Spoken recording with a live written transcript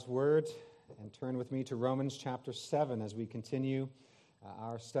Word and turn with me to Romans chapter 7 as we continue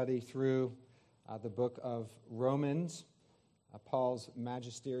our study through the book of Romans, Paul's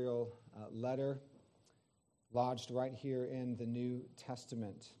magisterial letter lodged right here in the New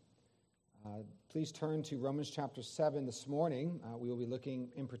Testament. Please turn to Romans chapter 7 this morning. We will be looking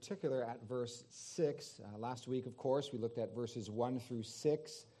in particular at verse 6. Last week, of course, we looked at verses 1 through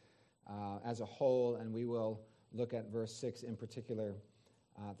 6 as a whole, and we will look at verse 6 in particular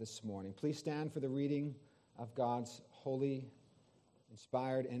this morning. Please stand for the reading of God's holy,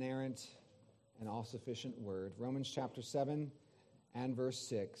 inspired, inerrant, and all-sufficient word. Romans chapter 7 and verse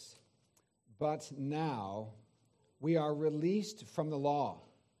 6. But now we are released from the law,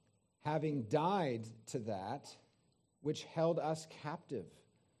 having died to that which held us captive,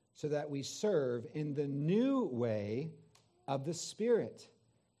 so that we serve in the new way of the Spirit,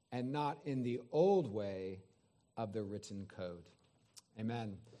 and not in the old way of the written code.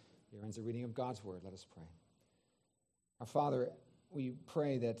 Amen. Here ends the reading of God's word. Let us pray. Our Father, we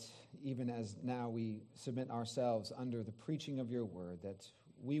pray that even as now we submit ourselves under the preaching of your word, that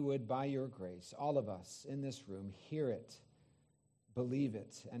we would, by your grace, all of us in this room, hear it, believe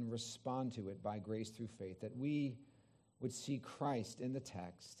it, and respond to it by grace through faith, that we would see Christ in the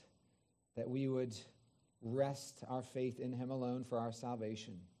text, that we would rest our faith in him alone for our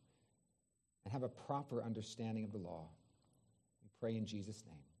salvation, and have a proper understanding of the law. We pray in Jesus'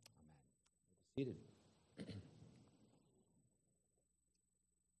 name. Amen. Be seated.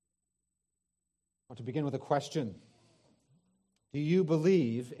 I want to begin with a question. Do you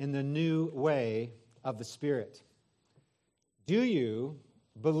believe in the new way of the Spirit? Do you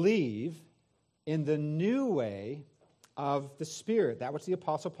believe in the new way of the Spirit? That which the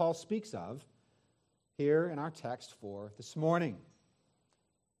Apostle Paul speaks of here in our text for this morning.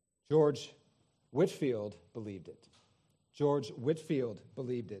 George Whitefield believed it. George Whitefield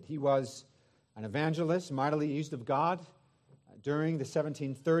believed it. He was an evangelist, mightily used of God during the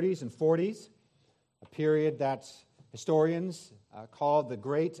 1730s and 40s, a period that historians call the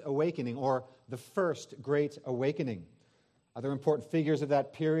Great Awakening, or the First Great Awakening. Other important figures of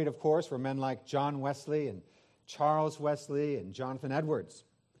that period, of course, were men like John Wesley and Charles Wesley and Jonathan Edwards.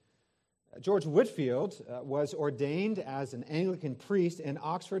 George Whitefield was ordained as an Anglican priest in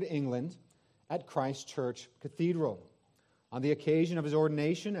Oxford, England, at Christ Church Cathedral. On the occasion of his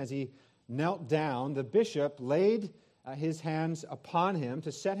ordination, as he knelt down, the bishop laid his hands upon him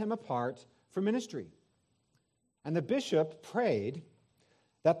to set him apart for ministry. And the bishop prayed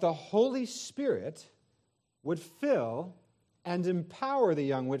that the Holy Spirit would fill and empower the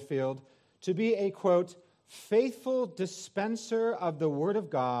young Whitefield to be a, quote, faithful dispenser of the Word of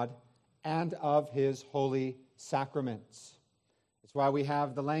God and of His holy sacraments. That's why we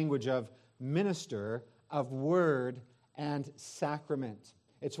have the language of minister of word and sacrament.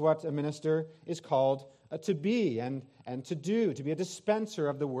 It's what a minister is called to be and to do, to be a dispenser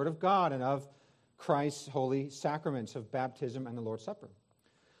of the Word of God and of Christ's holy sacraments of baptism and the Lord's Supper.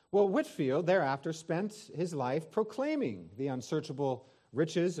 Well, Whitefield thereafter spent his life proclaiming the unsearchable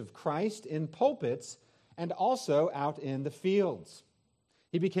riches of Christ in pulpits and also out in the fields.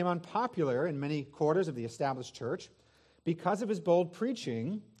 He became unpopular in many quarters of the established church because of his bold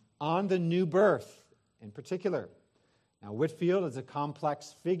preaching on the new birth in particular. Now, Whitefield is a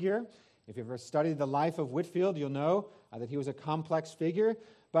complex figure. If you've ever studied the life of Whitefield, you'll know that he was a complex figure,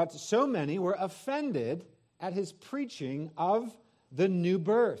 but so many were offended at his preaching of the new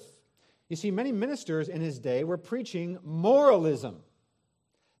birth. You see, many ministers in his day were preaching moralism.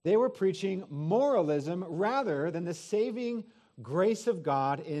 They were preaching moralism rather than the saving grace of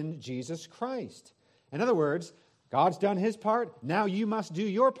God in Jesus Christ. In other words, God's done his part, now you must do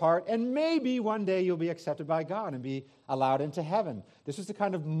your part, and maybe one day you'll be accepted by God and be allowed into heaven. This was the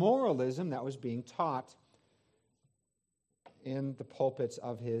kind of moralism that was being taught in the pulpits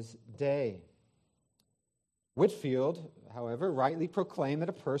of his day. Whitefield, however, rightly proclaimed that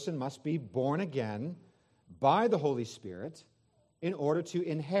a person must be born again by the Holy Spirit in order to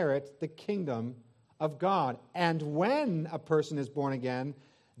inherit the kingdom of God. And when a person is born again,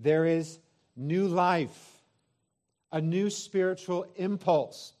 there is new life, a new spiritual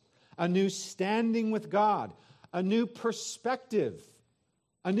impulse, a new standing with God, a new perspective,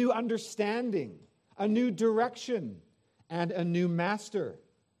 a new understanding, a new direction, and a new master.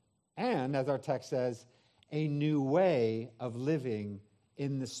 And, as our text says, a new way of living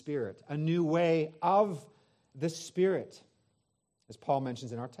in the Spirit, a new way of the Spirit, as Paul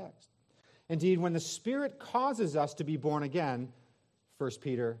mentions in our text. Indeed, when the Spirit causes us to be born again, 1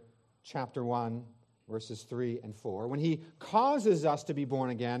 Peter chapter 1, verses 3 and 4, when he causes us to be born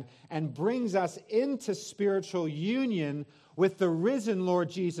again and brings us into spiritual union with the risen Lord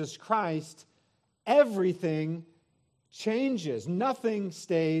Jesus Christ, everything changes. Nothing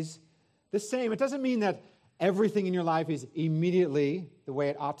stays the same. It doesn't mean that everything in your life is immediately the way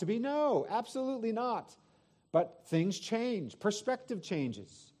it ought to be. No, absolutely not. But things change. Perspective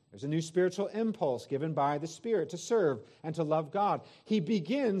changes. There's a new spiritual impulse given by the Spirit to serve and to love God. He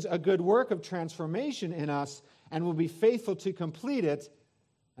begins a good work of transformation in us and will be faithful to complete it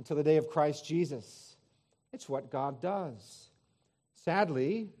until the day of Christ Jesus. It's what God does.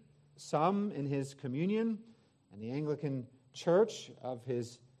 Sadly, some in his communion and the Anglican Church of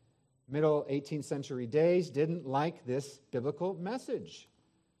his middle 18th century days didn't like this biblical message.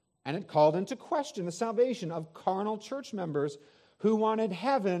 And it called into question the salvation of carnal church members who wanted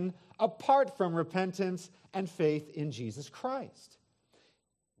heaven apart from repentance and faith in Jesus Christ.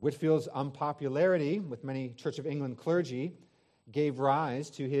 Whitfield's unpopularity with many Church of England clergy gave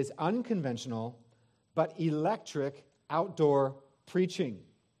rise to his unconventional but electric outdoor preaching.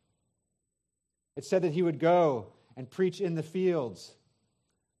 It said that he would go and preach in the fields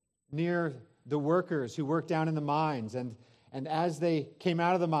near the workers who worked down in the mines. And as they came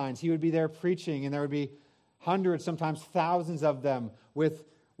out of the mines, he would be there preaching, and there would be hundreds, sometimes thousands of them with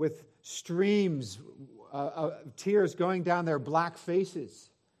streams of tears going down their black faces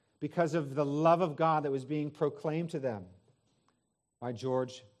because of the love of God that was being proclaimed to them by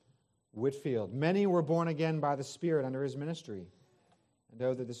George Whitefield. Many were born again by the Spirit under his ministry. And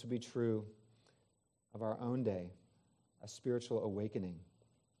know that this would be true of our own day, a spiritual awakening.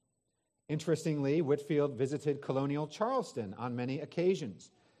 Interestingly, Whitefield visited colonial Charleston on many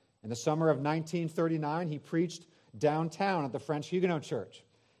occasions. In the summer of 1939, he preached downtown at the French Huguenot Church.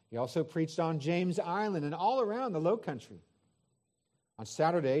 He also preached on James Island and all around the Low Country. On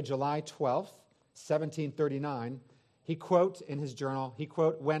Saturday, July 12th, 1739, he quote in his journal, he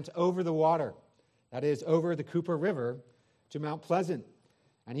quote, went over the water, that is, over the Cooper River to Mount Pleasant,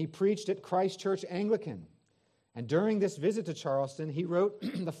 and he preached at Christ Church Anglican. And during this visit to Charleston, he wrote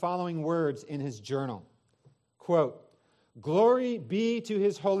the following words in his journal, quote, "Glory be to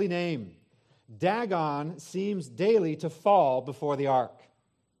his holy name. Dagon seems daily to fall before the ark.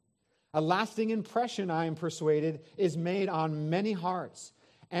 A lasting impression, I am persuaded, is made on many hearts.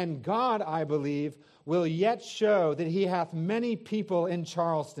 And God, I believe, will yet show that he hath many people in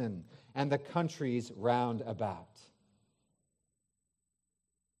Charleston and the countries round about."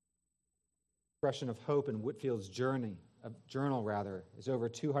 Expression of hope in Whitfield's journal is over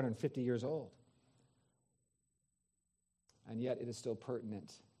 250 years old. And yet it is still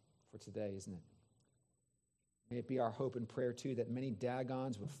pertinent for today, isn't it? May it be our hope and prayer, too, that many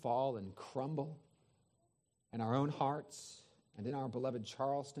Dagons would fall and crumble in our own hearts and in our beloved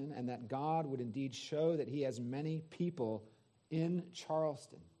Charleston, and that God would indeed show that he has many people in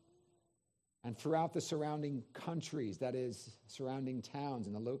Charleston and throughout the surrounding countries, that is, surrounding towns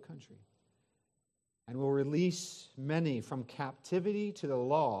in the Low Country, and will release many from captivity to the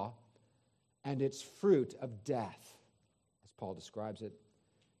law and its fruit of death, as Paul describes it,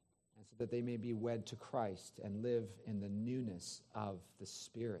 and so that they may be wed to Christ and live in the newness of the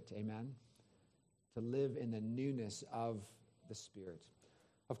Spirit. Amen? To live in the newness of the Spirit.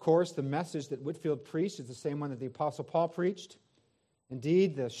 Of course, the message that Whitefield preached is the same one that the Apostle Paul preached.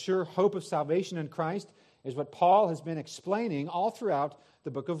 Indeed, the sure hope of salvation in Christ is what Paul has been explaining all throughout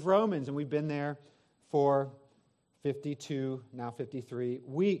the book of Romans, and we've been there for 52, now 53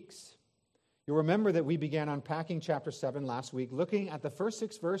 weeks. You'll remember that we began unpacking chapter 7 last week, looking at the first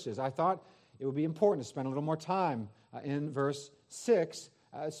 6 verses. I thought it would be important to spend a little more time in verse 6,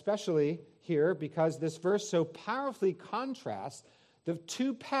 especially here, because this verse so powerfully contrasts the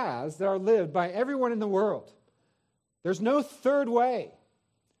two paths that are lived by everyone in the world. There's no third way.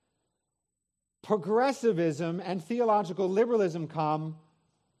 Progressivism and theological liberalism come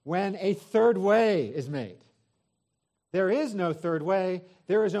when a third way is made. There is no third way.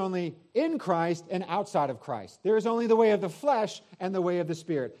 There is only in Christ and outside of Christ. There is only the way of the flesh and the way of the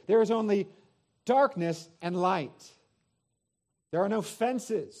Spirit. There is only darkness and light. There are no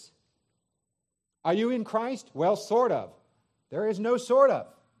fences. Are you in Christ? Well, sort of. There is no sort of.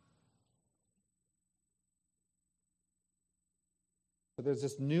 So there's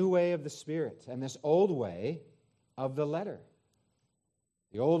this new way of the Spirit and this old way of the letter.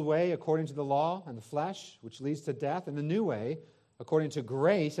 The old way according to the law and the flesh, which leads to death, and the new way according to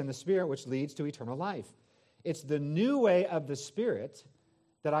grace and the Spirit, which leads to eternal life. It's the new way of the Spirit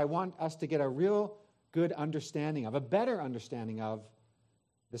that I want us to get a real good understanding of, a better understanding of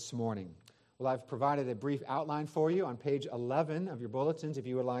this morning. Well, I've provided a brief outline for you on page 11 of your bulletins if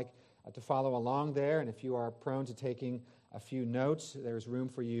you would like to follow along there. And if you are prone to taking a few notes, there's room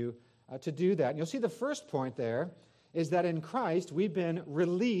for you to do that. And you'll see the first point there is that in Christ we've been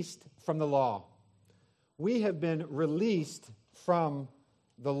released from the law. We have been released from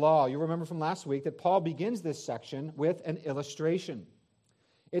the law. You remember from last week that Paul begins this section with an illustration.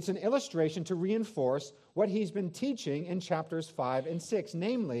 It's an illustration to reinforce what he's been teaching in chapters 5 and 6,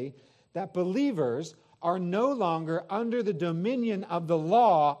 namely that believers are no longer under the dominion of the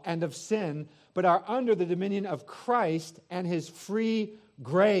law and of sin, but are under the dominion of Christ and his free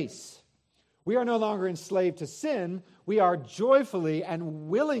grace. We are no longer enslaved to sin. We are joyfully and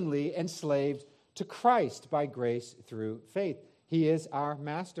willingly enslaved to Christ by grace through faith. He is our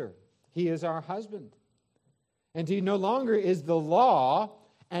master. He is our husband. Indeed, no longer is the law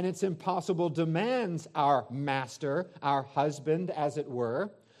and its impossible demands our master, our husband, as it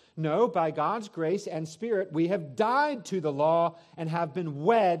were. No, by God's grace and Spirit, we have died to the law and have been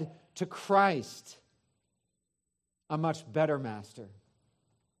wed to Christ, a much better master.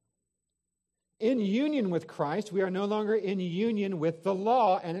 In union with Christ, we are no longer in union with the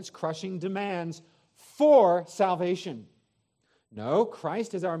law and its crushing demands for salvation. No,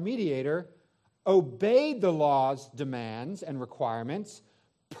 Christ as our mediator obeyed the law's demands and requirements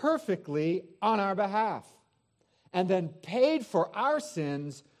perfectly on our behalf, and then paid for our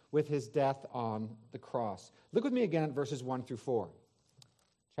sins with his death on the cross. Look with me again at verses 1 through 4.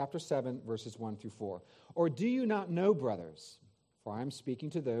 Chapter 7, verses 1 through 4. Or do you not know, brothers, for I am speaking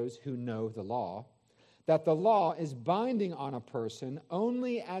to those who know the law, that the law is binding on a person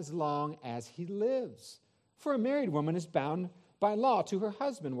only as long as he lives? For a married woman is bound by law to her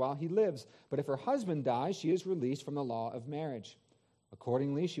husband while he lives, but if her husband dies, she is released from the law of marriage.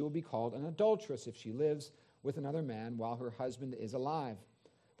 Accordingly, she will be called an adulteress if she lives with another man while her husband is alive.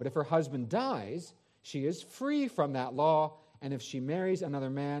 But if her husband dies, she is free from that law, and if she marries another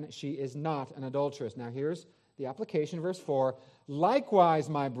man, she is not an adulteress. Now here's the application, verse 4. Likewise,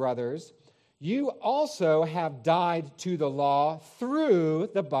 my brothers, you also have died to the law through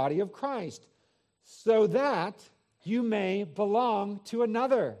the body of Christ, so that you may belong to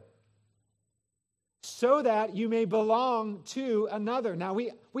another. So that you may belong to another. Now,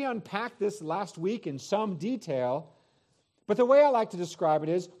 we unpacked this last week in some detail, but the way I like to describe it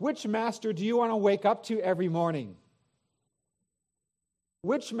is, which master do you want to wake up to every morning?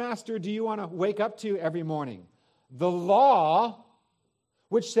 Which master do you want to wake up to every morning? The law,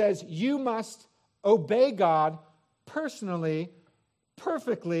 which says you must obey God personally,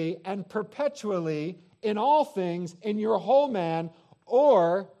 perfectly, and perpetually in all things in your whole man,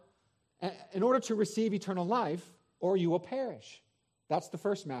 or in order to receive eternal life, or you will perish. That's the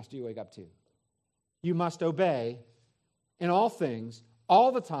first master you wake up to. You must obey in all things,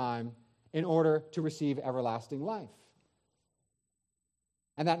 all the time, in order to receive everlasting life.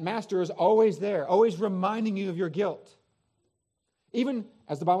 And that master is always there, always reminding you of your guilt. Even,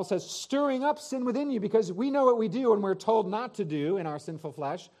 as the Bible says, stirring up sin within you, because we know what we do and we're told not to do in our sinful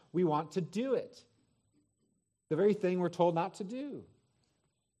flesh. We want to do it. The very thing we're told not to do.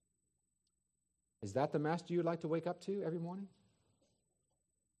 Is that the master you'd like to wake up to every morning?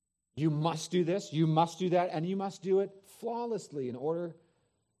 You must do this, you must do that, and you must do it flawlessly in order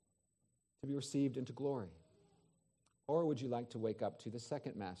to be received into glory. Or would you like to wake up to the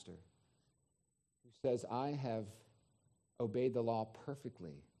second master who says, I have obeyed the law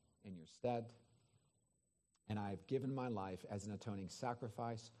perfectly in your stead, and I have given my life as an atoning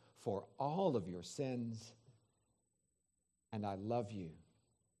sacrifice for all of your sins, and I love you.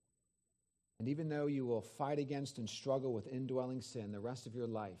 And even though you will fight against and struggle with indwelling sin the rest of your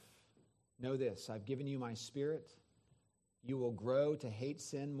life, know this, I've given you my Spirit. You will grow to hate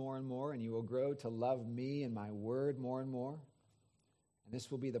sin more and more, and you will grow to love me and my word more and more. And this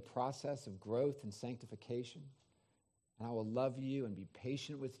will be the process of growth and sanctification. And I will love you and be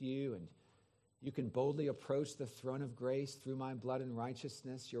patient with you, and you can boldly approach the throne of grace through my blood and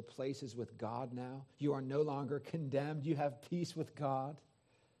righteousness. Your place is with God now. You are no longer condemned. You have peace with God.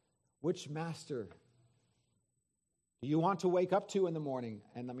 Which master do you want to wake up to in the morning?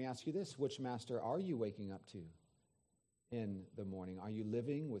 And let me ask you this, which master are you waking up to in the morning? Are you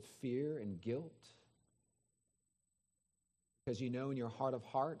living with fear and guilt? Because you know in your heart of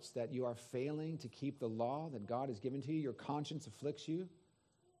hearts that you are failing to keep the law that God has given to you, your conscience afflicts you?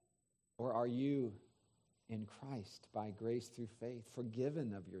 Or are you in Christ by grace through faith,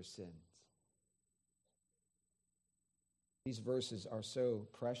 forgiven of your sins? These verses are so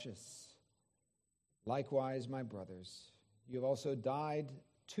precious. Likewise, my brothers, you have also died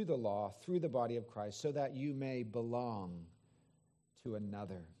to the law through the body of Christ, so that you may belong to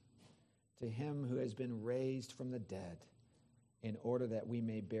another, to him who has been raised from the dead, in order that we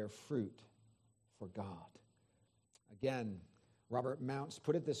may bear fruit for God. Again, Robert Mounce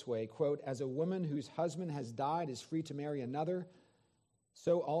put it this way, quote, "As a woman whose husband has died is free to marry another,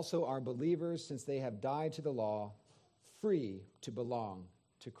 so also are believers, since they have died to the law, free to belong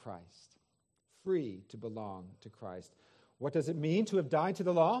to Christ." Free to belong to Christ. What does it mean to have died to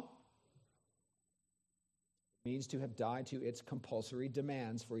the law? It means to have died to its compulsory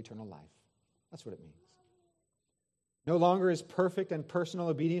demands for eternal life. That's what it means. No longer is perfect and personal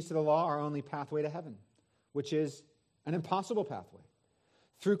obedience to the law our only pathway to heaven, which is an impossible pathway.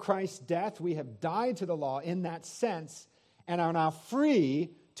 Through Christ's death, we have died to the law in that sense and are now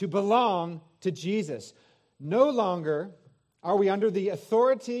free to belong to Jesus. No longer are we under the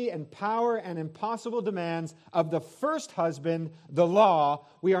authority and power and impossible demands of the first husband, the law.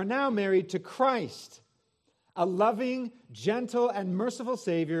 We are now married to Christ, a loving, gentle, and merciful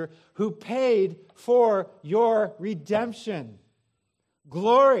Savior who paid for your redemption.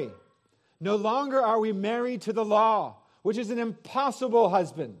 Glory! No longer are we married to the law, which is an impossible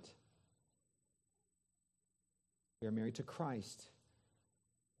husband. We are married to Christ,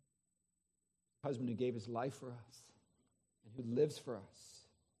 a husband who gave his life for us and who lives for us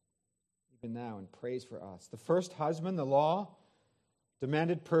even now and prays for us. The first husband, the law,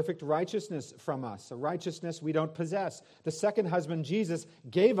 demanded perfect righteousness from us, a righteousness we don't possess. The second husband, Jesus,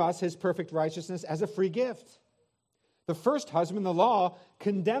 gave us his perfect righteousness as a free gift. The first husband, the law,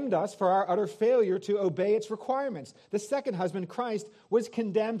 condemned us for our utter failure to obey its requirements. The second husband, Christ, was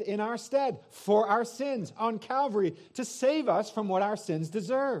condemned in our stead for our sins on Calvary to save us from what our sins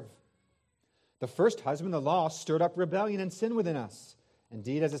deserve. The first husband, the law, stirred up rebellion and sin within us.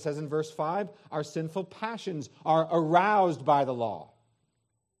 Indeed, as it says in verse 5, our sinful passions are aroused by the law.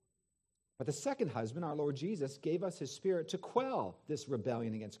 But the second husband, our Lord Jesus, gave us his Spirit to quell this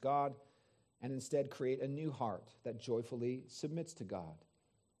rebellion against God and instead create a new heart that joyfully submits to God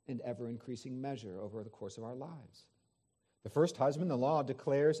in ever-increasing measure over the course of our lives. The first husband, the law,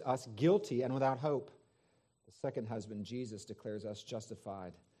 declares us guilty and without hope. The second husband, Jesus, declares us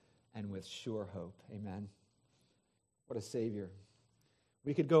justified and with sure hope. Amen. What a Savior.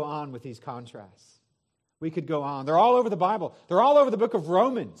 We could go on with these contrasts. We could go on. They're all over the Bible. They're all over the book of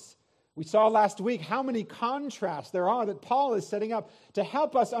Romans. We saw last week how many contrasts there are that Paul is setting up to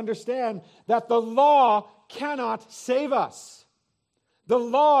help us understand that the law cannot save us. The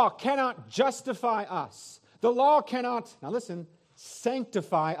law cannot justify us. The law cannot, now listen,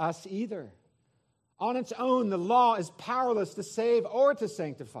 sanctify us either. On its own, the law is powerless to save or to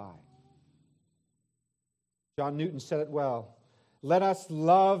sanctify. John Newton said it well. Let us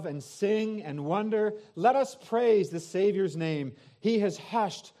love and sing and wonder. Let us praise the Savior's name. He has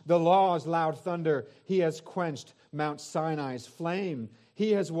hushed the law's loud thunder. He has quenched Mount Sinai's flame.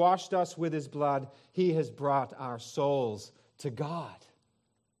 He has washed us with his blood. He has brought our souls to God. This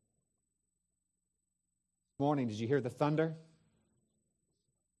morning, did you hear the thunder?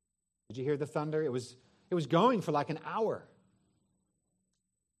 Did you hear the thunder? It was going for like an hour.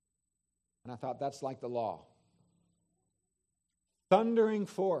 And I thought, that's like the law. Thundering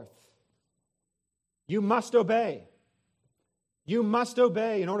forth. You must obey. You must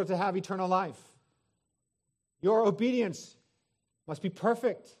obey in order to have eternal life. Your obedience must be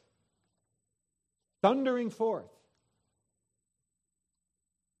perfect. Thundering forth.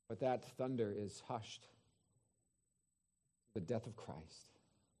 But that thunder is hushed. The death of Christ.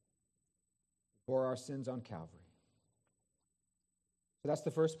 He bore our sins on Calvary. So that's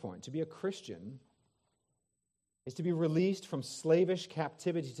the first point. To be a Christian is to be released from slavish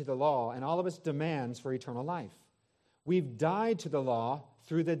captivity to the law and all of its demands for eternal life. We've died to the law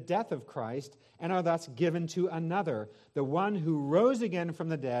through the death of Christ and are thus given to another, the one who rose again from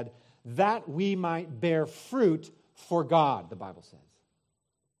the dead, that we might bear fruit for God, the Bible says.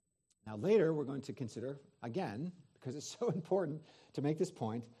 Now later we're going to consider, again, because it's so important to make this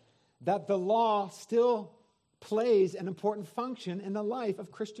point, that the law still plays an important function in the life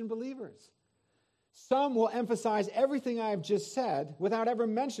of Christian believers. Some will emphasize everything I have just said without ever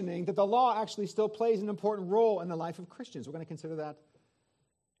mentioning that the law actually still plays an important role in the life of Christians. We're going to consider that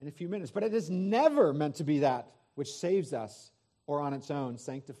in a few minutes. But it is never meant to be that which saves us or on its own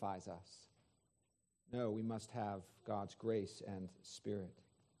sanctifies us. No, we must have God's grace and Spirit.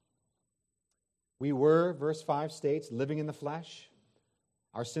 We were, verse 5 states, living in the flesh,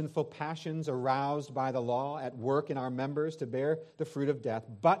 our sinful passions aroused by the law, at work in our members to bear the fruit of death.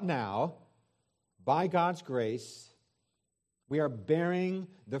 But now, by God's grace, we are bearing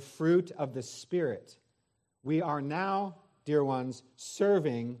the fruit of the Spirit. We are now, dear ones,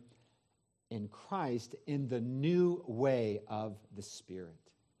 serving in Christ in the new way of the Spirit.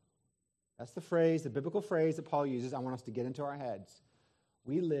 That's the phrase, the biblical phrase that Paul uses. I want us to get into our heads.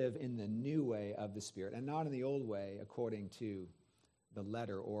 We live in the new way of the Spirit and not in the old way according to the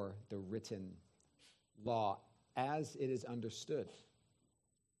letter or the written law as it is understood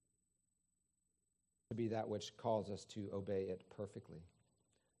to be that which calls us to obey it perfectly.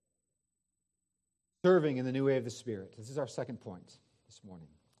 Serving in the new way of the Spirit. This is our second point this morning.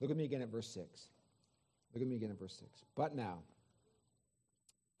 Look at me again at verse 6. Look at me again at verse 6. But now,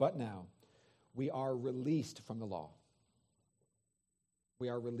 we are released from the law. We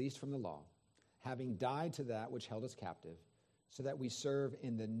are released from the law, having died to that which held us captive, so that we serve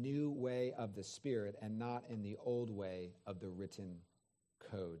in the new way of the Spirit and not in the old way of the written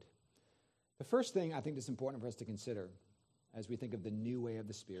code. The first thing I think that's important for us to consider as we think of the new way of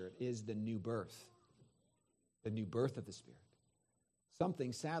the Spirit is the new birth. The new birth of the Spirit.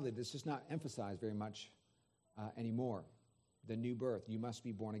 Something, sadly, that's just not emphasized very much anymore. The new birth. You must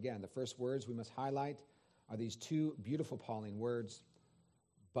be born again. The first words we must highlight are these two beautiful Pauline words,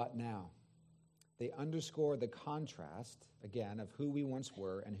 but now. They underscore the contrast, again, of who we once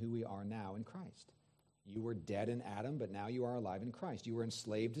were and who we are now in Christ. You were dead in Adam, but now you are alive in Christ. You were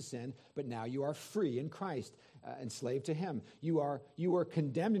enslaved to sin, but now you are free in Christ, enslaved to Him. You were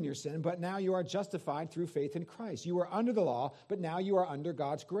condemned in your sin, but now you are justified through faith in Christ. You were under the law, but now you are under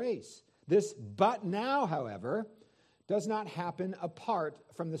God's grace. This but now, however, does not happen apart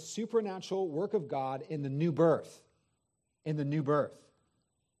from the supernatural work of God in the new birth. In the new birth.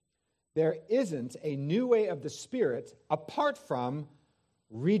 There isn't a new way of the Spirit apart from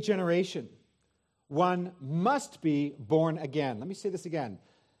regeneration. One must be born again. Let me say this again.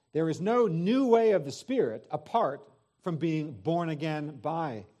 There is no new way of the Spirit apart from being born again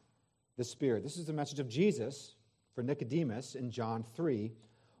by the Spirit. This is the message of Jesus for Nicodemus in John 3,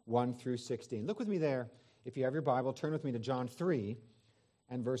 1 through 16. Look with me there. If you have your Bible, turn with me to John 3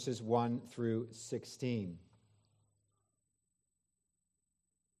 and verses 1 through 16.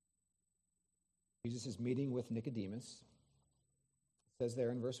 Jesus is meeting with Nicodemus. It says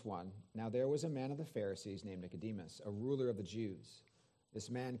there in verse 1, "Now there was a man of the Pharisees named Nicodemus, a ruler of the Jews. This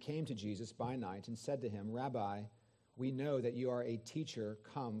man came to Jesus by night and said to him, 'Rabbi, we know that you are a teacher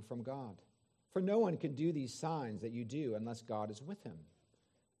come from God. For no one can do these signs that you do unless God is with him.'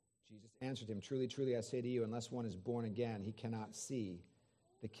 Jesus answered him, 'Truly, truly, I say to you, unless one is born again, he cannot see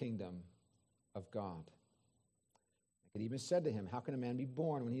the kingdom of God.' Nicodemus said to him, 'How can a man be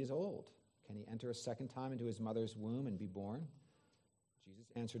born when he is old? Can he enter a second time into his mother's womb and be born?'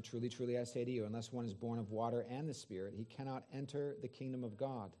 Jesus answered, 'Truly, truly, I say to you, unless one is born of water and the Spirit, he cannot enter the kingdom of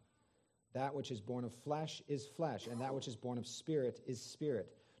God. That which is born of flesh is flesh, and that which is born of spirit is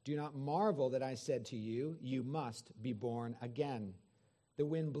spirit. Do not marvel that I said to you, you must be born again. The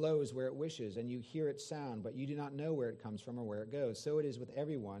wind blows where it wishes, and you hear its sound, but you do not know where it comes from or where it goes. So it is with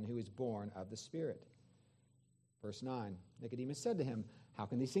everyone who is born of the Spirit.' Verse 9, Nicodemus said to him, 'How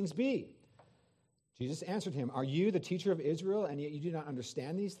can these things be?' Jesus answered him, 'Are you the teacher of Israel, and yet you do not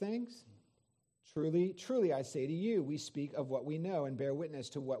understand these things? Truly, truly, I say to you, we speak of what we know and bear witness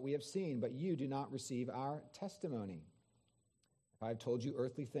to what we have seen, but you do not receive our testimony. If I have told you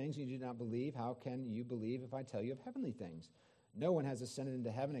earthly things and you do not believe, how can you believe if I tell you of heavenly things? No one has ascended into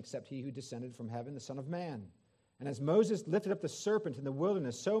heaven except he who descended from heaven, the Son of Man. And as Moses lifted up the serpent in the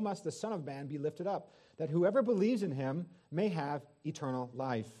wilderness, so must the Son of Man be lifted up, that whoever believes in him may have eternal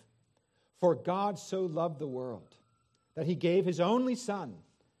life. For God so loved the world that he gave his only Son,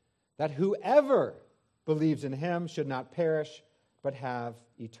 that whoever believes in him should not perish, but have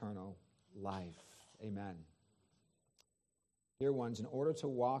eternal life.'" Amen. Dear ones, in order to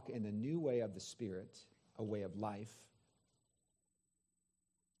walk in the new way of the Spirit, a way of life,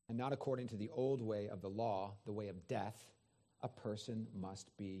 and not according to the old way of the law, the way of death, a person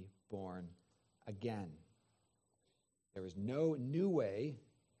must be born again. There is no new way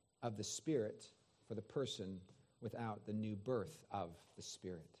of the Spirit for the person without the new birth of the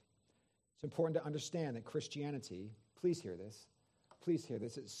Spirit. It's important to understand that Christianity, please hear this,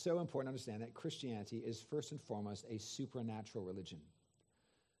 it's so important to understand that Christianity is first and foremost a supernatural religion.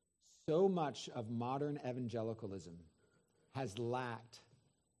 So much of modern evangelicalism has lacked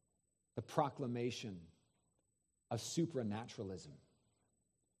the proclamation of supranaturalism.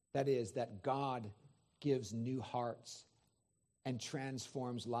 That is, that God gives new hearts and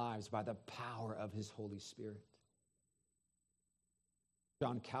transforms lives by the power of his Holy Spirit.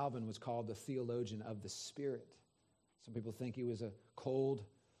 John Calvin was called the theologian of the Spirit. Some people think he was a cold,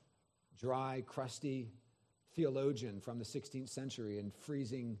 dry, crusty theologian from the 16th century in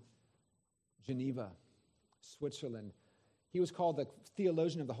freezing Geneva, Switzerland. He was called the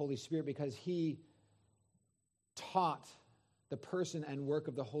theologian of the Holy Spirit because he taught the person and work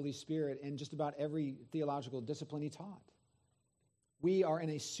of the Holy Spirit in just about every theological discipline he taught. We are in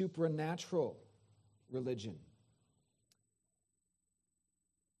a supernatural religion.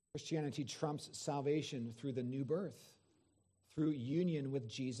 Christianity trumps salvation through the new birth, through union with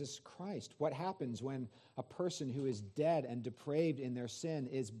Jesus Christ. What happens when a person who is dead and depraved in their sin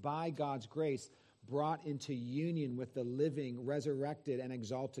is, by God's grace, brought into union with the living, resurrected, and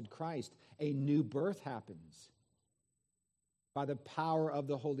exalted Christ? A new birth happens by the power of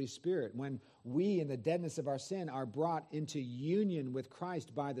the Holy Spirit. When we, in the deadness of our sin, are brought into union with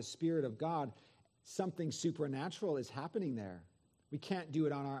Christ by the Spirit of God, something supernatural is happening there. We can't do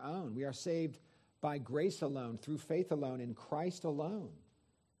it on our own. We are saved by grace alone, through faith alone, in Christ alone.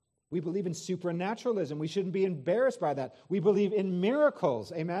 We believe in supernaturalism. We shouldn't be embarrassed by that. We believe in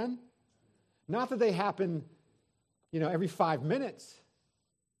miracles. Amen? Not that they happen, every 5 minutes.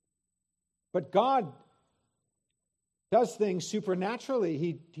 But God does things supernaturally.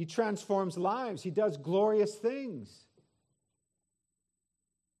 He transforms lives. He does glorious things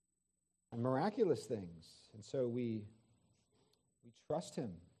and miraculous things. And so we trust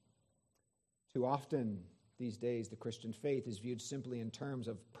him. Too often these days, the Christian faith is viewed simply in terms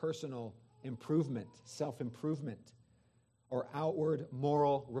of personal improvement, self-improvement, or outward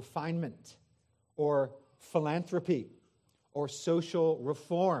moral refinement, or philanthropy, or social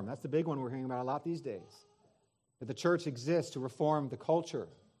reform. That's the big one we're hearing about a lot these days. That the church exists to reform the culture.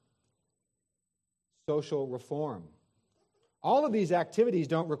 Social reform. All of these activities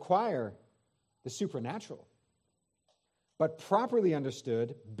don't require the supernatural. But properly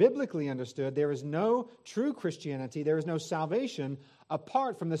understood, biblically understood, there is no true Christianity, there is no salvation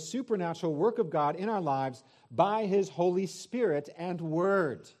apart from the supernatural work of God in our lives by his Holy Spirit and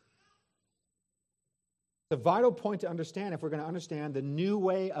Word. The vital point to understand if we're going to understand the new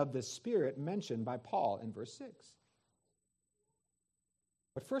way of the Spirit mentioned by Paul in verse 6.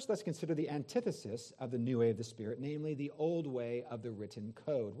 But first, let's consider the antithesis of the new way of the Spirit, namely the old way of the written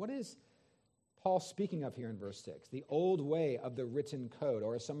code. What is Paul speaking of here in verse 6? The old way of the written code,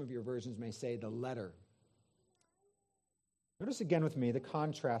 or as some of your versions may say, the letter. Notice again with me the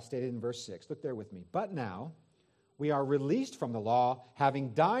contrast stated in verse 6. Look there with me. But now we are released from the law,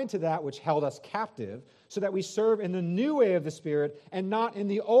 having died to that which held us captive, so that we serve in the new way of the Spirit and not in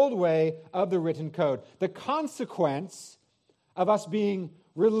the old way of the written code. The consequence of us being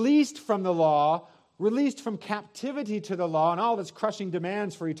released from the law, released from captivity to the law and all of its crushing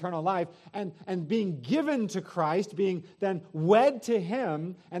demands for eternal life, and being given to Christ, being then wed to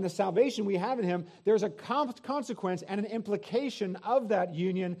him and the salvation we have in him, there's a consequence and an implication of that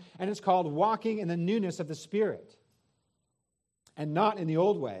union, and it's called walking in the newness of the Spirit, and not in the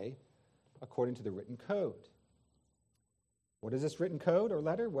old way, according to the written code. What is this written code or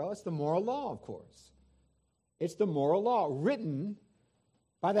letter? Well, it's the moral law, of course. It's the moral law written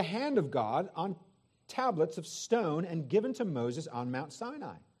by the hand of God on tablets of stone and given to Moses on Mount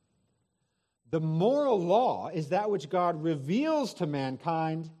Sinai. The moral law is that which God reveals to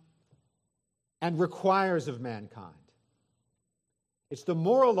mankind and requires of mankind. It's the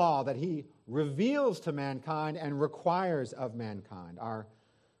moral law that he reveals to mankind and requires of mankind. Our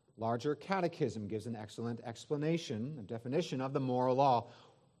larger catechism gives an excellent explanation, a definition of the moral law.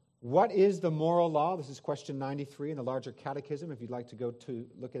 What is the moral law? This is question 93 in the larger catechism, if you'd like to go to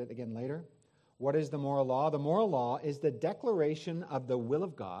look at it again later. What is the moral law? The moral law is the declaration of the will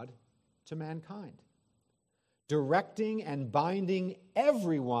of God to mankind, directing and binding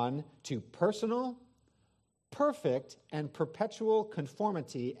everyone to personal, perfect, and perpetual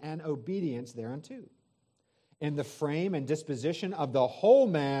conformity and obedience thereunto, in the frame and disposition of the whole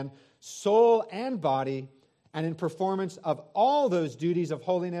man, soul and body, and in performance of all those duties of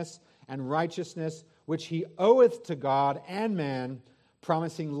holiness and righteousness which he oweth to God and man,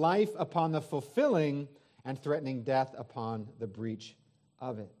 promising life upon the fulfilling and threatening death upon the breach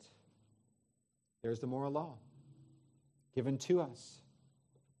of it. There's the moral law given to us.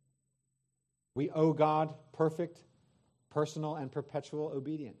 We owe God perfect, personal, and perpetual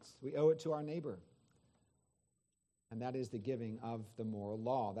obedience. We owe it to our neighbor. And that is the giving of the moral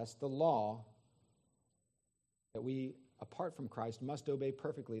law. That's the law that we, apart from Christ, must obey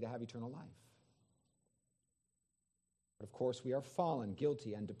perfectly to have eternal life. But of course, we are fallen,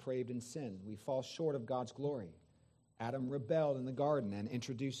 guilty, and depraved in sin. We fall short of God's glory. Adam rebelled in the garden and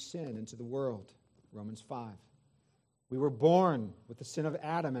introduced sin into the world. Romans 5. We were born with the sin of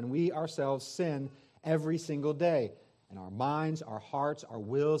Adam, and we ourselves sin every single day. And our minds, our hearts, our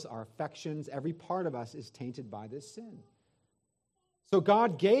wills, our affections, every part of us is tainted by this sin. So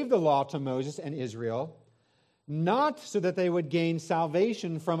God gave the law to Moses and Israel, not so that they would gain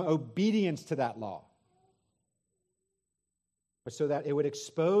salvation from obedience to that law. but so that it would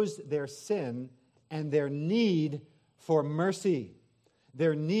expose their sin and their need for mercy,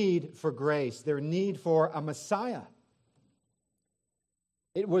 their need for grace, their need for a Messiah.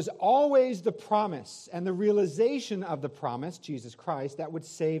 It was always the promise and the realization of the promise, Jesus Christ, that would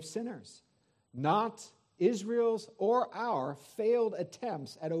save sinners, not Israel's or our failed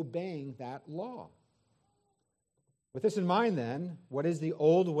attempts at obeying that law. With this in mind, then, what is the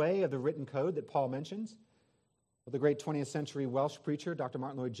old way of the written code that Paul mentions? Well, the great 20th century Welsh preacher, Dr.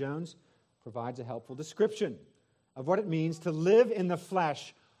 Martin Lloyd-Jones, provides a helpful description of what it means to live in the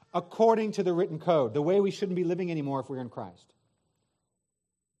flesh according to the written code, the way we shouldn't be living anymore if we're in Christ.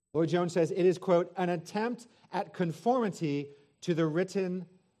 Lloyd-Jones says it is, quote, an attempt at conformity to the written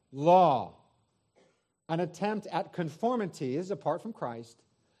law. An attempt at conformity is apart from Christ,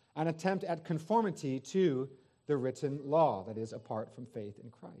 an attempt at conformity to the written law, that is, apart from faith in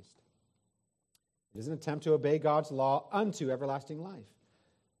Christ. It is an attempt to obey God's law unto everlasting life.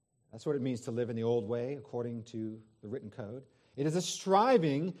 That's what it means to live in the old way, according to the written code. It is a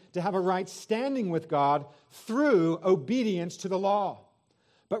striving to have a right standing with God through obedience to the law.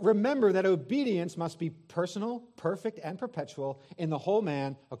 But remember that obedience must be personal, perfect, and perpetual in the whole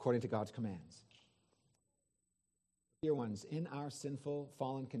man according to God's commands. Dear ones, in our sinful,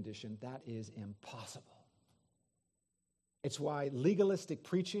 fallen condition, that is impossible. It's why legalistic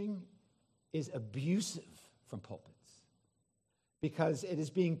preaching is abusive from pulpits. Because it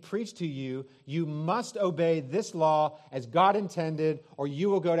is being preached to you, you must obey this law as God intended, or you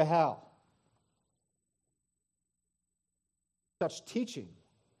will go to hell. Such teaching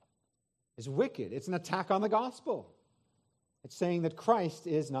is wicked. It's an attack on the gospel. It's saying that Christ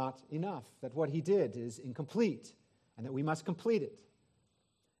is not enough, that what he did is incomplete, and that we must complete it.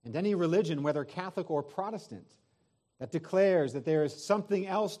 And any religion, whether Catholic or Protestant, that declares that there is something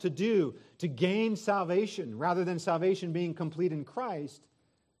else to do to gain salvation rather than salvation being complete in Christ,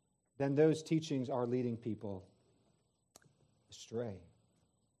 then those teachings are leading people astray.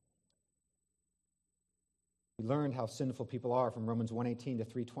 We learned how sinful people are from Romans 1:18 to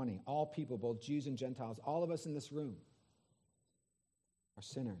 3:20. All people, both Jews and Gentiles, all of us in this room are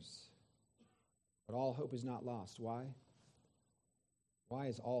sinners. But all hope is not lost. Why? Why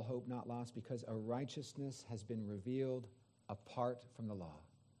is all hope not lost? Because a righteousness has been revealed apart from the law.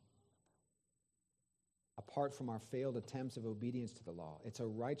 Apart from our failed attempts of obedience to the law. It's a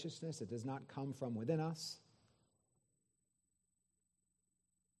righteousness that does not come from within us.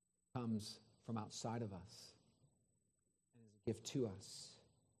 It comes from outside of us. And is a gift to us.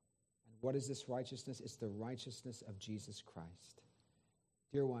 And what is this righteousness? It's the righteousness of Jesus Christ.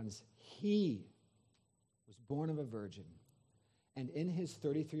 Dear ones, he was born of a virgin. And in his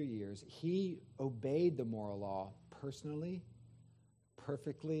 33 years, he obeyed the moral law personally,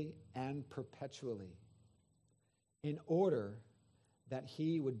 perfectly, and perpetually in order that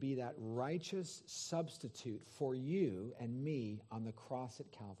he would be that righteous substitute for you and me on the cross at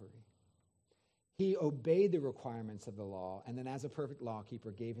Calvary. He obeyed the requirements of the law, and then as a perfect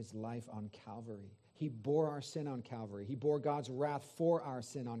lawkeeper, gave his life on Calvary. He bore our sin on Calvary. He bore God's wrath for our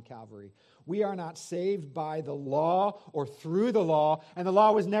sin on Calvary. We are not saved by the law or through the law, and the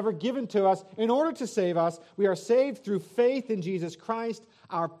law was never given to us in order to save us. We are saved through faith in Jesus Christ,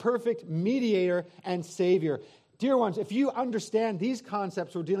 our perfect mediator and Savior. Dear ones, if you understand these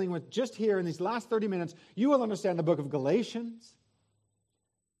concepts we're dealing with just here in these last 30 minutes, you will understand the book of Galatians.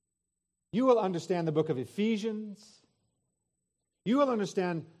 You will understand the book of Ephesians. You will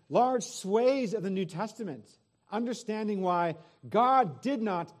understand large swathes of the New Testament, understanding why God did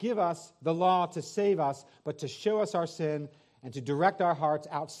not give us the law to save us, but to show us our sin and to direct our hearts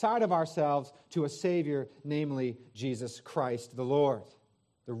outside of ourselves to a Savior, namely Jesus Christ the Lord,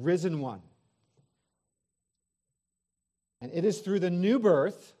 the risen one. And it is through the new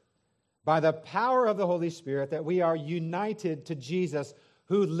birth, by the power of the Holy Spirit, that we are united to Jesus,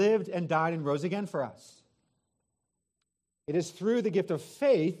 who lived and died and rose again for us. It is through the gift of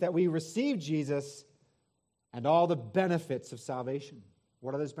faith that we receive Jesus and all the benefits of salvation.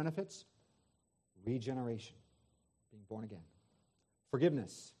 What are those benefits? Regeneration, being born again.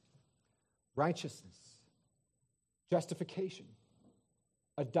 Forgiveness, righteousness, justification,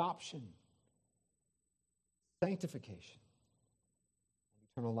 adoption, sanctification, and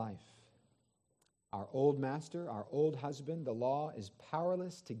eternal life. Our old master, our old husband, the law, is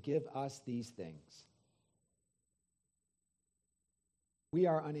powerless to give us these things. We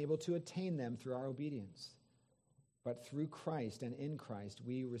are unable to attain them through our obedience. But through Christ and in Christ,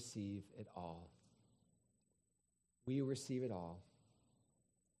 we receive it all. We receive it all.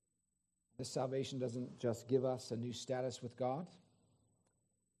 This salvation doesn't just give us a new status with God,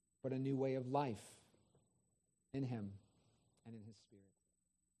 but a new way of life in him and in his Spirit.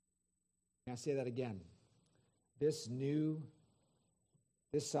 Can I say that again? This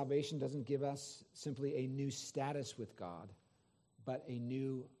salvation doesn't give us simply a new status with God, but a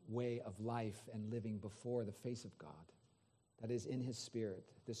new way of life and living before the face of God. That is in his Spirit,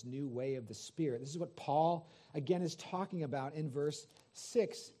 this new way of the Spirit. This is what Paul, again, is talking about in verse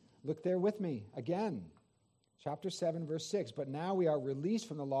 6. Look there with me again. Chapter 7, verse 6. But now we are released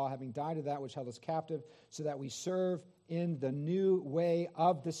from the law, having died to that which held us captive, so that we serve in the new way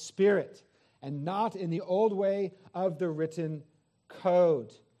of the Spirit, and not in the old way of the written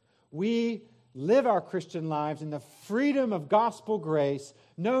code. We live our Christian lives in the freedom of gospel grace,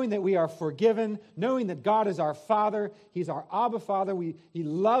 knowing that we are forgiven, knowing that God is our Father. He's our Abba Father. He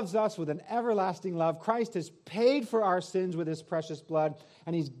loves us with an everlasting love. Christ has paid for our sins with his precious blood,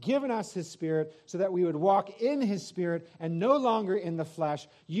 and he's given us his Spirit so that we would walk in his Spirit and no longer in the flesh,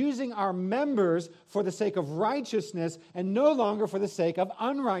 using our members for the sake of righteousness and no longer for the sake of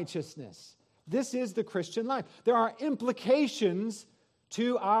unrighteousness. This is the Christian life. There are implications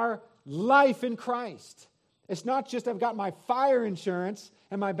to our life in Christ. It's not just I've got my fire insurance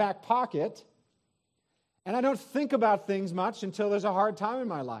in my back pocket, and I don't think about things much until there's a hard time in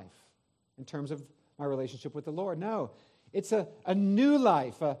my life in terms of my relationship with the Lord. No, it's a new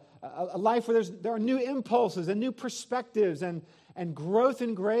life, a life where there are new impulses and new perspectives and growth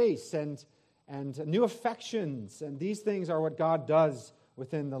in grace and new affections. And these things are what God does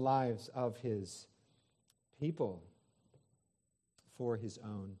within the lives of his people for his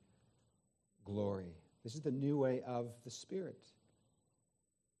own glory. This is the new way of the Spirit.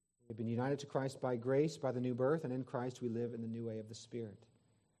 We've been united to Christ by grace, by the new birth, and in Christ we live in the new way of the Spirit.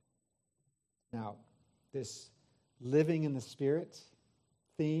 Now, this living in the Spirit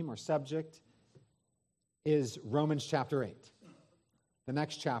theme or subject is Romans chapter 8. The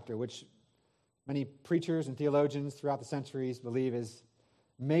next chapter, which many preachers and theologians throughout the centuries believe is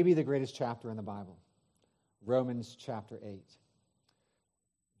maybe the greatest chapter in the Bible. Romans chapter 8.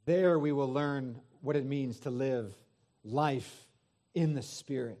 There we will learn what it means to live life in the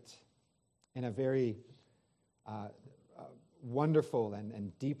Spirit in a very wonderful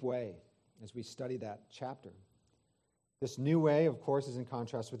and deep way as we study that chapter. This new way, of course, is in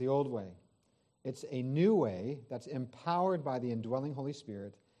contrast with the old way. It's a new way that's empowered by the indwelling Holy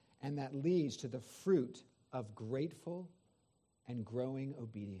Spirit and that leads to the fruit of grateful and growing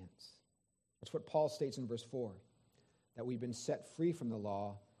obedience. That's what Paul states in verse 4, that we've been set free from the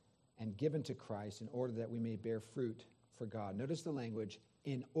law and given to Christ in order that we may bear fruit for God. Notice the language,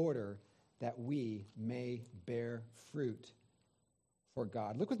 in order that we may bear fruit for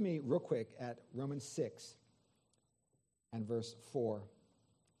God. Look with me real quick at Romans 6 and verse 4.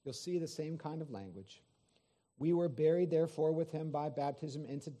 You'll see the same kind of language. We were buried, therefore, with him by baptism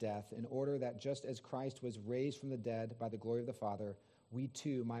into death, in order that just as Christ was raised from the dead by the glory of the Father, we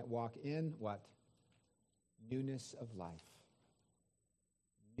too might walk in what? Newness of life.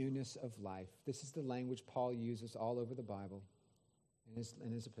 Newness of life. This is the language Paul uses all over the Bible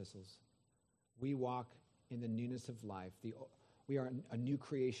in his epistles. We walk in the newness of life. We are a new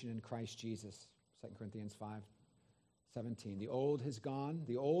creation in Christ Jesus. 2 Corinthians 5:17. The old has gone,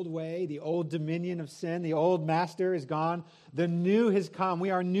 the old way, the old dominion of sin, the old master is gone. The new has come.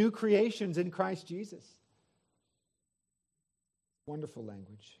 We are new creations in Christ Jesus. Wonderful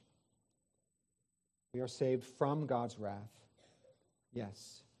language. We are saved from God's wrath.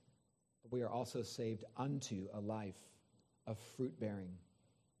 Yes, but we are also saved unto a life of fruit-bearing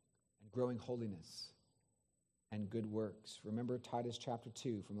and growing holiness and good works. Remember Titus chapter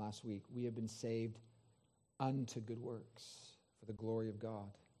 2 from last week. We have been saved unto good works for the glory of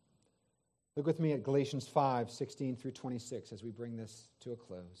God. Look with me at Galatians 5:16 through 26 as we bring this to a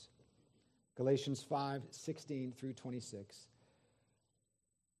close. Galatians 5:16 through 26.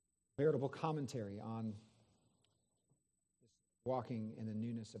 Veritable commentary on walking in the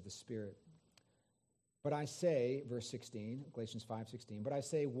newness of the Spirit. But I say, verse 16, Galatians 5:16, but I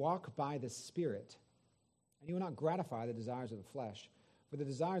say, walk by the Spirit, and you will not gratify the desires of the flesh. For the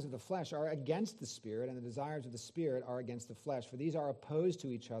desires of the flesh are against the Spirit, and the desires of the Spirit are against the flesh. For these are opposed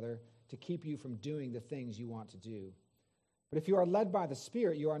to each other to keep you from doing the things you want to do. But if you are led by the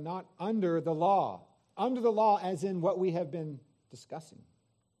Spirit, you are not under the law. Under the law as in what we have been discussing.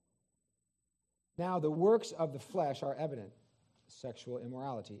 Now the works of the flesh are evident. Sexual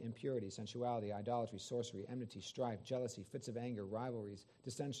immorality, impurity, sensuality, idolatry, sorcery, enmity, strife, jealousy, fits of anger, rivalries,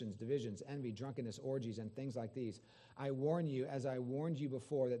 dissensions, divisions, envy, drunkenness, orgies, and things like these. I warn you, as I warned you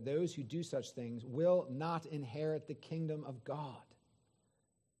before, that those who do such things will not inherit the kingdom of God.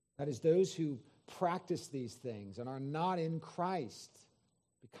 That is, those who practice these things and are not in Christ,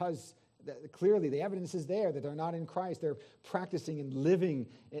 because clearly the evidence is there that they're not in Christ. They're practicing and living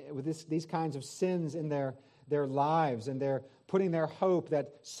with these kinds of sins in their lives, and they're putting their hope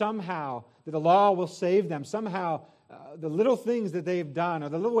that somehow that the law will save them. Somehow the little things that they've done or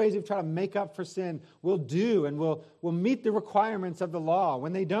the little ways they've tried to make up for sin will do and will meet the requirements of the law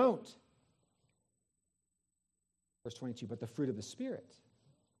when they don't. Verse 22, but the fruit of the Spirit is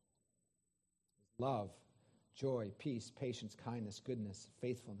love, joy, peace, patience, kindness, goodness,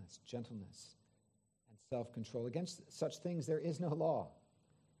 faithfulness, gentleness, and self-control. Against such things there is no law.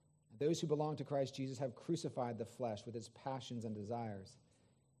 Those who belong to Christ Jesus have crucified the flesh with its passions and desires.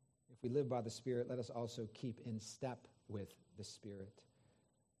 If we live by the Spirit, let us also keep in step with the Spirit.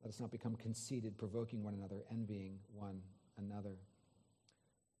 Let us not become conceited, provoking one another, envying one another.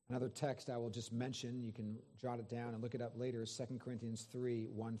 Another text I will just mention, you can jot it down and look it up later, is 2 Corinthians 3,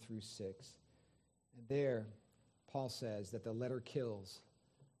 1 through 6. And there, Paul says that the letter kills,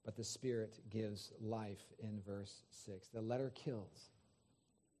 but the Spirit gives life in verse 6. The letter kills,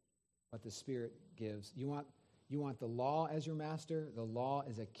 but the Spirit gives. You want the law as your master? The law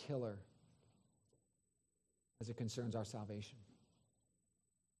is a killer as it concerns our salvation.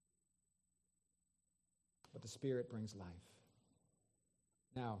 But the Spirit brings life.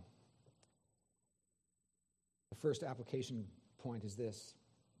 Now, the first application point is this.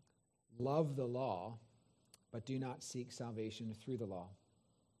 Love the law, but do not seek salvation through the law.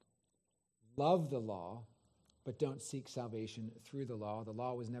 Love the law, but don't seek salvation through the law. The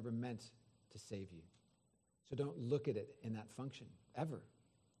law was never meant to save you. So don't look at it in that function, ever.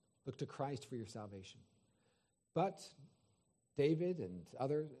 Look to Christ for your salvation. But David and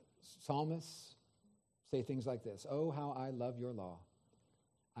other psalmists say things like this, "Oh, how I love your law.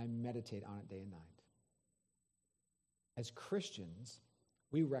 I meditate on it day and night." As Christians,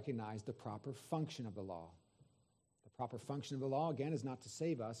 we recognize the proper function of the law. The proper function of the law, again, is not to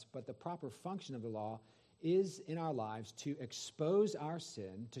save us, but the proper function of the law is in our lives to expose our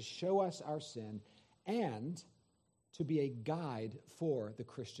sin, to show us our sin, and to be a guide for the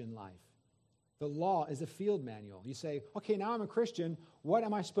Christian life. The law is a field manual. You say, okay, now I'm a Christian. What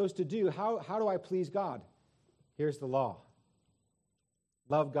am I supposed to do? How do I please God? Here's the law.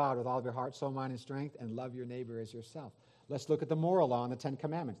 Love God with all of your heart, soul, mind, and strength, and love your neighbor as yourself. Let's look at the moral law and the Ten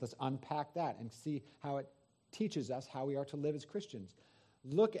Commandments. Let's unpack that and see how it teaches us how we are to live as Christians.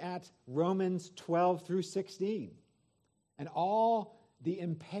 Look at Romans 12 through 16 and all the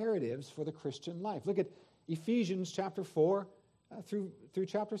imperatives for the Christian life. Look at Ephesians chapter 4 through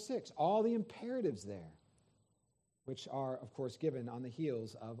chapter 6. All the imperatives there, which are, of course, given on the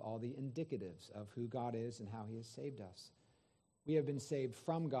heels of all the indicatives of who God is and how he has saved us. We have been saved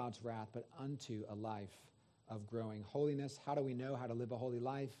from God's wrath, but unto a life of growing holiness. How do we know how to live a holy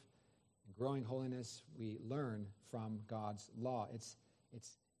life? In growing holiness, we learn from God's law. It's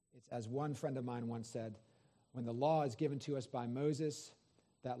as one friend of mine once said, when the law is given to us by Moses,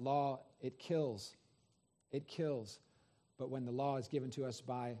 that law, it kills. It kills. But when the law is given to us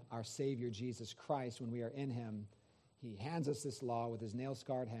by our Savior, Jesus Christ, when we are in him, he hands us this law with his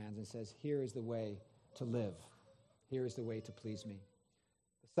nail-scarred hands and says, here is the way to live. Here is the way to please me.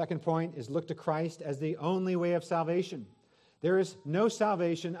 The second point is look to Christ as the only way of salvation. There is no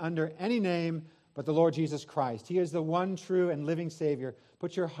salvation under any name but the Lord Jesus Christ. He is the one true and living Savior.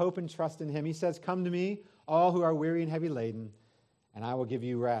 Put your hope and trust in him. He says, come to me, all who are weary and heavy laden, and I will give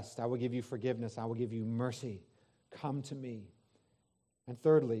you rest. I will give you forgiveness. I will give you mercy. Come to me. And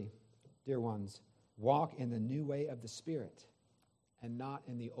thirdly, dear ones, walk in the new way of the Spirit and not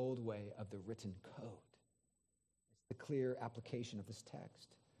in the old way of the written code. It's the clear application of this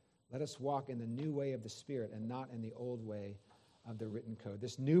text. Let us walk in the new way of the Spirit and not in the old way of the written code.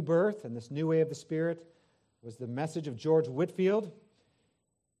 This new birth and this new way of the Spirit was the message of George Whitefield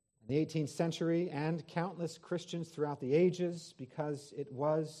in the 18th century and countless Christians throughout the ages, because it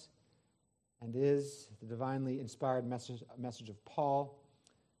was and is the divinely inspired message of Paul,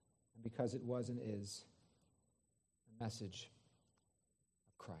 and because it was and is the message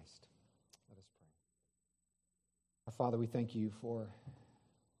of Christ. Let us pray. Our Father, we thank you for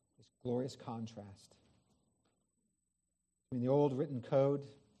this glorious contrast between the old written code,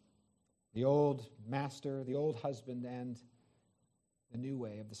 the old master, the old husband, and the new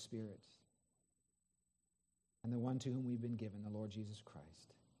way of the Spirit, and the one to whom we've been given, the Lord Jesus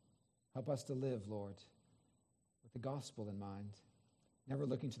Christ. Help us to live, Lord, with the gospel in mind, never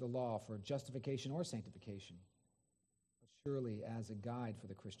looking to the law for justification or sanctification, but surely as a guide for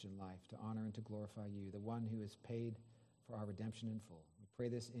the Christian life to honor and to glorify you, the one who has paid for our redemption in full. We pray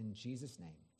this in Jesus' name.